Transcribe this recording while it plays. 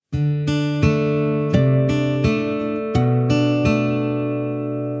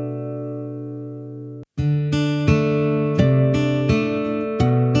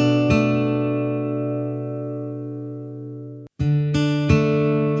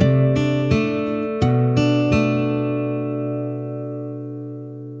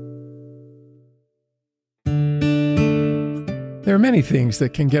many things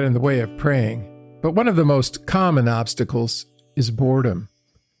that can get in the way of praying, but one of the most common obstacles is boredom.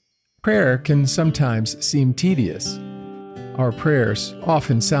 Prayer can sometimes seem tedious. Our prayers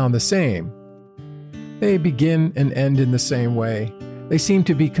often sound the same. They begin and end in the same way. They seem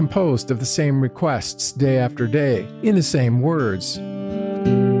to be composed of the same requests day after day, in the same words.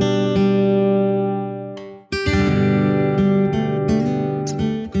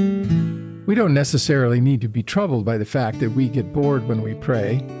 We don't necessarily need to be troubled by the fact that we get bored when we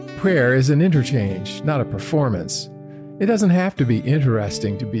pray. Prayer is an interchange, not a performance. It doesn't have to be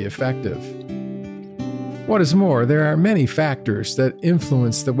interesting to be effective. What is more, there are many factors that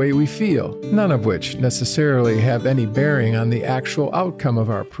influence the way we feel, none of which necessarily have any bearing on the actual outcome of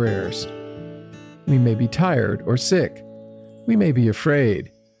our prayers. We may be tired or sick. We may be afraid.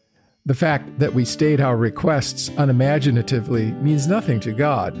 The fact that we state our requests unimaginatively means nothing to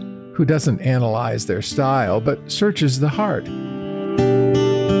God, who doesn't analyze their style but searches the heart.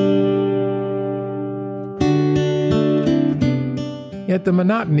 Yet the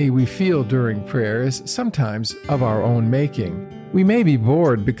monotony we feel during prayer is sometimes of our own making. We may be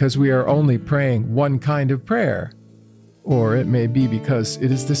bored because we are only praying one kind of prayer, or it may be because it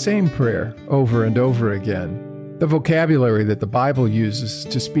is the same prayer over and over again. The vocabulary that the Bible uses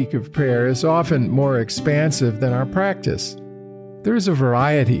to speak of prayer is often more expansive than our practice. There is a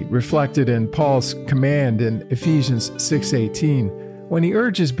variety reflected in Paul's command in Ephesians 6:18, when he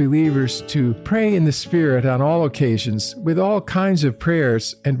urges believers to pray in the Spirit on all occasions with all kinds of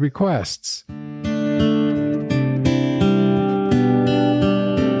prayers and requests.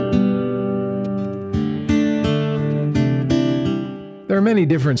 There are many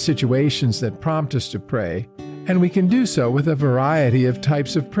different situations that prompt us to pray, and we can do so with a variety of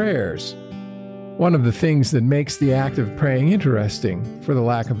types of prayers. One of the things that makes the act of praying interesting, for the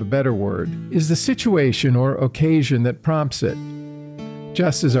lack of a better word, is the situation or occasion that prompts it.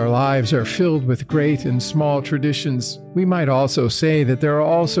 Just as our lives are filled with great and small traditions, we might also say that there are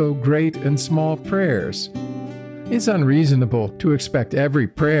also great and small prayers. It's unreasonable to expect every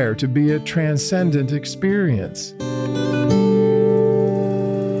prayer to be a transcendent experience.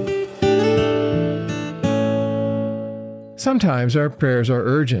 Sometimes our prayers are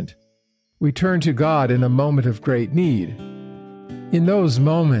urgent. We turn to God in a moment of great need. In those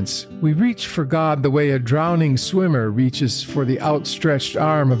moments, we reach for God the way a drowning swimmer reaches for the outstretched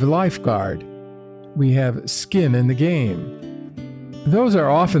arm of a lifeguard. We have skin in the game. Those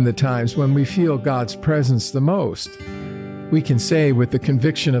are often the times when we feel God's presence the most. We can say with the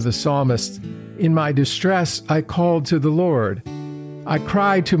conviction of the psalmist, "In my distress I called to the Lord. I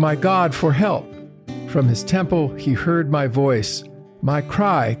cried to my God for help. From his temple he heard my voice. My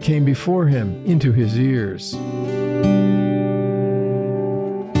cry came before him into his ears."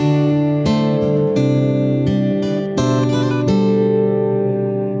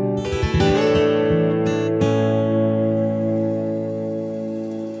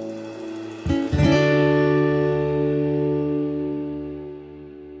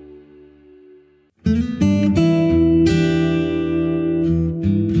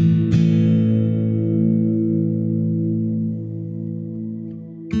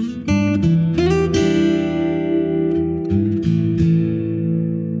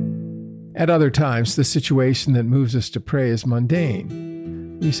 At other times, the situation that moves us to pray is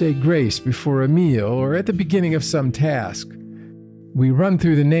mundane. We say grace before a meal or at the beginning of some task. We run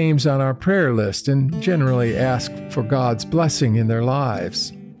through the names on our prayer list and generally ask for God's blessing in their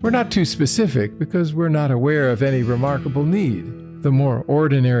lives. We're not too specific because we're not aware of any remarkable need. The more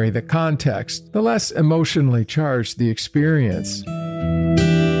ordinary the context, the less emotionally charged the experience.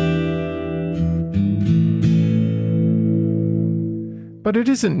 But it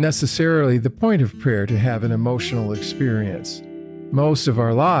isn't necessarily the point of prayer to have an emotional experience. Most of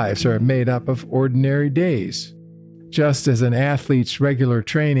our lives are made up of ordinary days. Just as an athlete's regular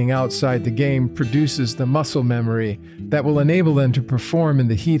training outside the game produces the muscle memory that will enable them to perform in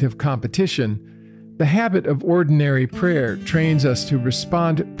the heat of competition, the habit of ordinary prayer trains us to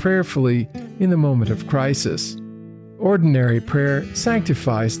respond prayerfully in the moment of crisis. Ordinary prayer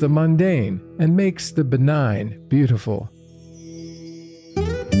sanctifies the mundane and makes the benign beautiful.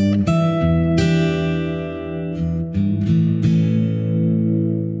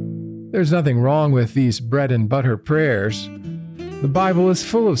 There's nothing wrong with these bread and butter prayers. The Bible is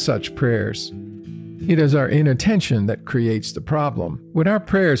full of such prayers. It is our inattention that creates the problem. When our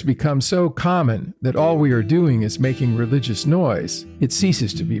prayers become so common that all we are doing is making religious noise, it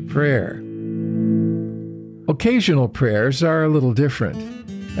ceases to be prayer. Occasional prayers are a little different.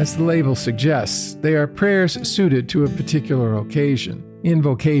 As the label suggests, they are prayers suited to a particular occasion.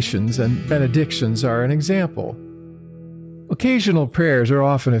 Invocations and benedictions are an example. Occasional prayers are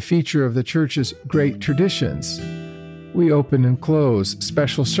often a feature of the Church's great traditions. We open and close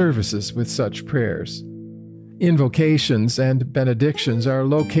special services with such prayers. Invocations and benedictions are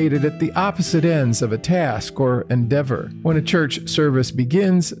located at the opposite ends of a task or endeavor. When a church service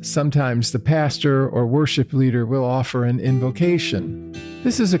begins, sometimes the pastor or worship leader will offer an invocation.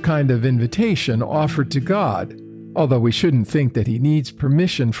 This is a kind of invitation offered to God, although we shouldn't think that He needs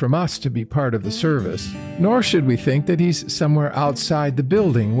permission from us to be part of the service, nor should we think that He's somewhere outside the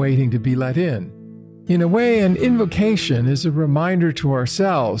building waiting to be let in. In a way, an invocation is a reminder to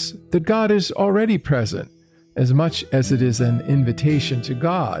ourselves that God is already present, as much as it is an invitation to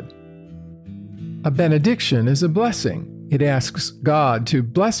God. A benediction is a blessing. It asks God to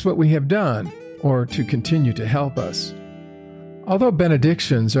bless what we have done or to continue to help us. Although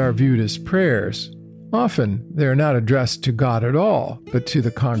benedictions are viewed as prayers, often they are not addressed to God at all, but to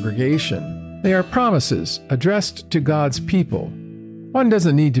the congregation. They are promises addressed to God's people. One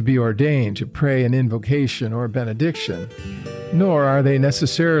doesn't need to be ordained to pray an invocation or benediction, nor are they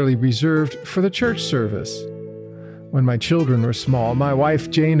necessarily reserved for the church service. When my children were small, my wife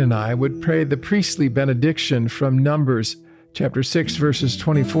Jane and I would pray the priestly benediction from Numbers chapter 6, verses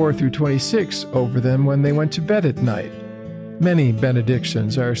 24 through 26 over them when they went to bed at night. Many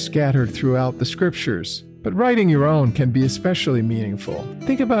benedictions are scattered throughout the Scriptures, but writing your own can be especially meaningful.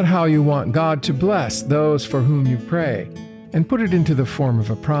 Think about how you want God to bless those for whom you pray, and put it into the form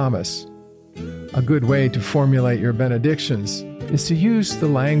of a promise. A good way to formulate your benedictions is to use the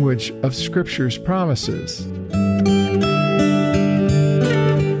language of Scripture's promises.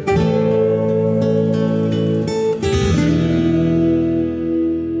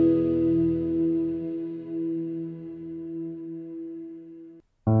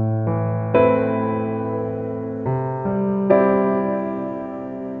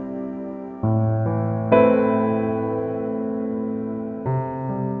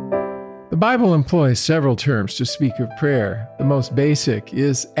 The Bible employs several terms to speak of prayer. The most basic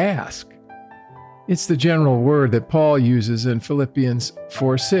is ask. It's the general word that Paul uses in Philippians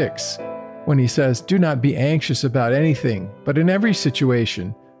 4:6 when he says, "Do not be anxious about anything, but in every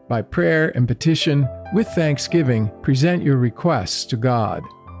situation, by prayer and petition, with thanksgiving, present your requests to God."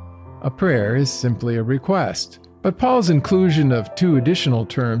 A prayer is simply a request, but Paul's inclusion of two additional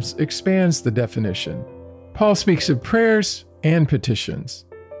terms expands the definition. Paul speaks of prayers and petitions.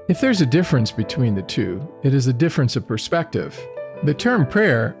 If there's a difference between the two, it is a difference of perspective. The term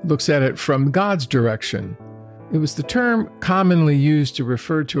prayer looks at it from God's direction. It was the term commonly used to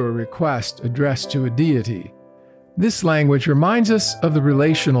refer to a request addressed to a deity. This language reminds us of the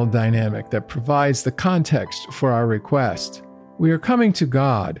relational dynamic that provides the context for our request. We are coming to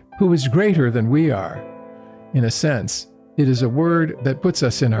God, who is greater than we are. In a sense, it is a word that puts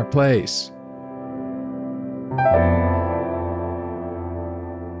us in our place.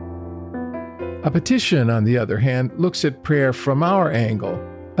 A petition, on the other hand, looks at prayer from our angle.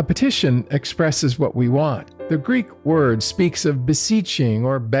 A petition expresses what we want. The Greek word speaks of beseeching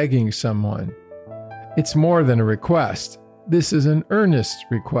or begging someone. It's more than a request. This is an earnest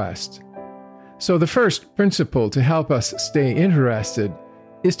request. So the first principle to help us stay interested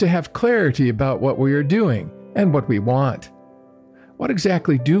is to have clarity about what we are doing and what we want. What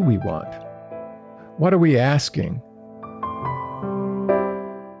exactly do we want? What are we asking?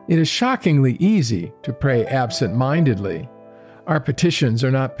 It is shockingly easy to pray absent-mindedly. Our petitions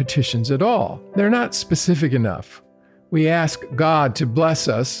are not petitions at all. They're not specific enough. We ask God to bless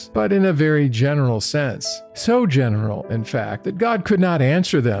us, but in a very general sense. So general, in fact, that God could not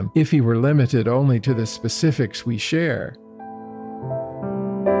answer them if He were limited only to the specifics we share.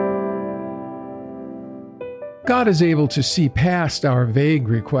 God is able to see past our vague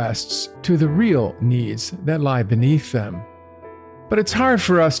requests to the real needs that lie beneath them. But it's hard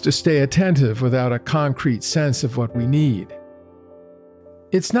for us to stay attentive without a concrete sense of what we need.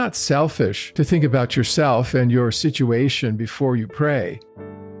 It's not selfish to think about yourself and your situation before you pray.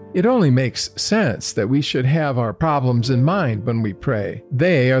 It only makes sense that we should have our problems in mind when we pray.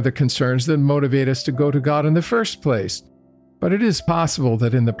 They are the concerns that motivate us to go to God in the first place. But it is possible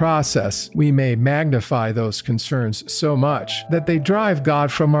that in the process, we may magnify those concerns so much that they drive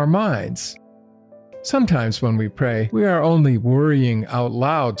God from our minds. Sometimes when we pray, we are only worrying out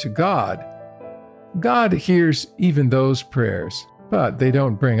loud to God. God hears even those prayers, but they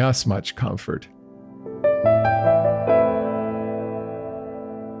don't bring us much comfort.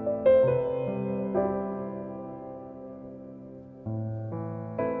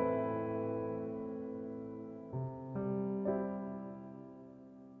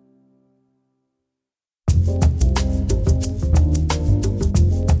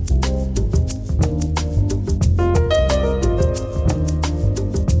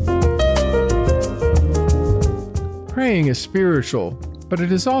 is spiritual, but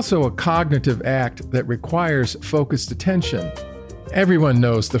it is also a cognitive act that requires focused attention. Everyone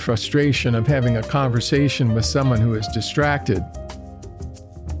knows the frustration of having a conversation with someone who is distracted.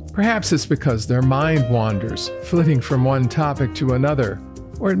 Perhaps it's because their mind wanders, flitting from one topic to another,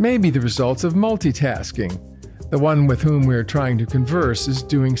 or it may be the result of multitasking. The one with whom we are trying to converse is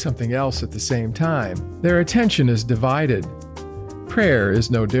doing something else at the same time. Their attention is divided. Prayer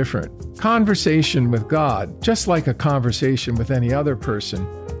is no different. Conversation with God, just like a conversation with any other person,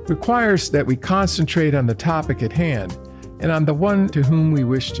 requires that we concentrate on the topic at hand and on the one to whom we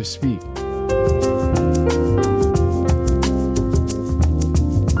wish to speak.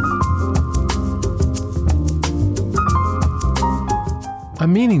 A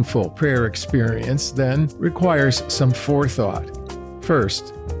meaningful prayer experience, then, requires some forethought.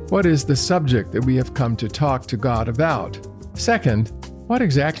 First, what is the subject that we have come to talk to God about? Second, what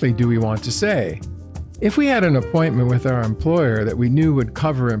exactly do we want to say? If we had an appointment with our employer that we knew would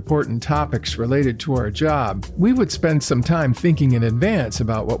cover important topics related to our job, we would spend some time thinking in advance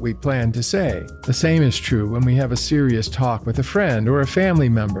about what we plan to say. The same is true when we have a serious talk with a friend or a family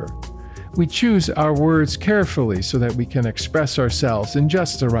member. We choose our words carefully so that we can express ourselves in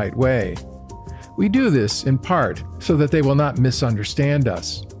just the right way. We do this in part so that they will not misunderstand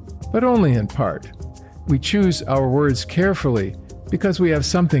us, but only in part. We choose our words carefully because we have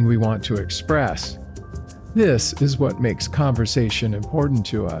something we want to express. This is what makes conversation important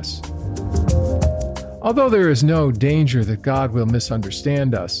to us. Although there is no danger that God will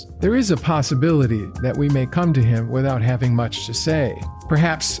misunderstand us, there is a possibility that we may come to Him without having much to say.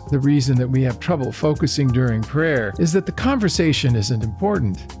 Perhaps the reason that we have trouble focusing during prayer is that the conversation isn't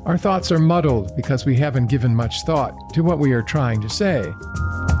important. Our thoughts are muddled because we haven't given much thought to what we are trying to say.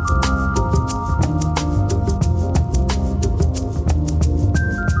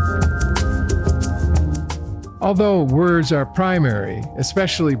 Although words are primary,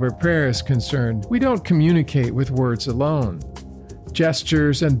 especially where prayer is concerned, we don't communicate with words alone.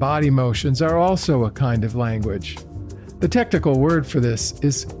 Gestures and body motions are also a kind of language. The technical word for this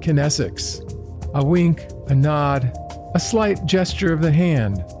is kinesics. A wink, a nod, a slight gesture of the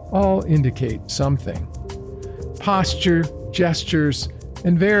hand all indicate something. Posture, gestures,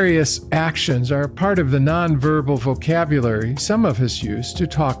 and various actions are part of the nonverbal vocabulary some of us use to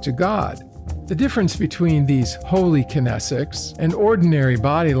talk to God. The difference between these holy kinesics and ordinary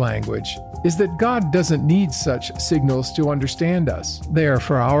body language is that God doesn't need such signals to understand us. They are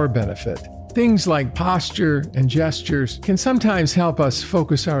for our benefit. Things like posture and gestures can sometimes help us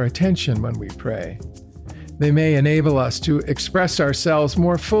focus our attention when we pray. They may enable us to express ourselves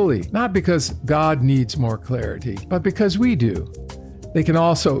more fully, not because God needs more clarity, but because we do. They can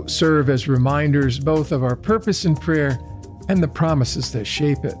also serve as reminders both of our purpose in prayer and the promises that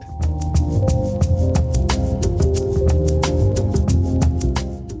shape it.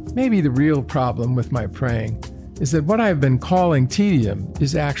 Maybe the real problem with my praying is that what I have been calling tedium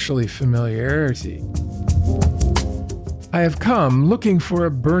is actually familiarity. I have come looking for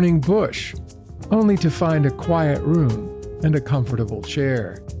a burning bush, only to find a quiet room and a comfortable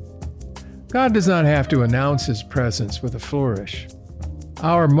chair. God does not have to announce His presence with a flourish.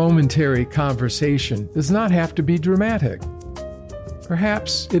 Our momentary conversation does not have to be dramatic.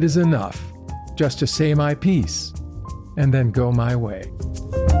 Perhaps it is enough just to say my piece and then go my way.